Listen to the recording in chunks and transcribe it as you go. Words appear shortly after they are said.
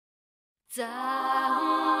残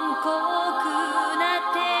酷な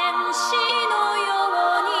天使のよ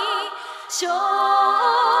うに少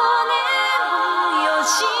年よ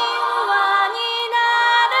神話にな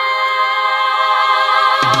る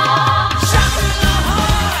Shot in the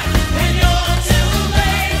heart and you're too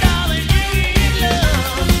late, darling, you need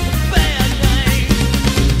love, bad name.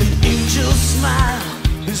 An angel smile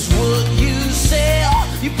is what you sell.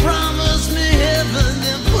 You promised me heaven,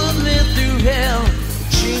 then put me through hell.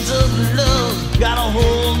 Chains of love got a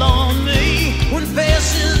hold on me. When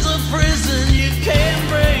passion's a prison you can't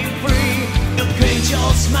break free. You paint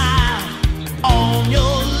your smile on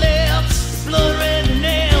your lips, blood red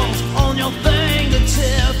nails on your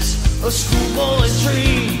fingertips. A schoolboy's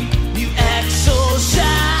dream, you act so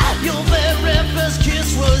shy. Your very first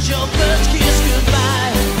kiss was your first kiss.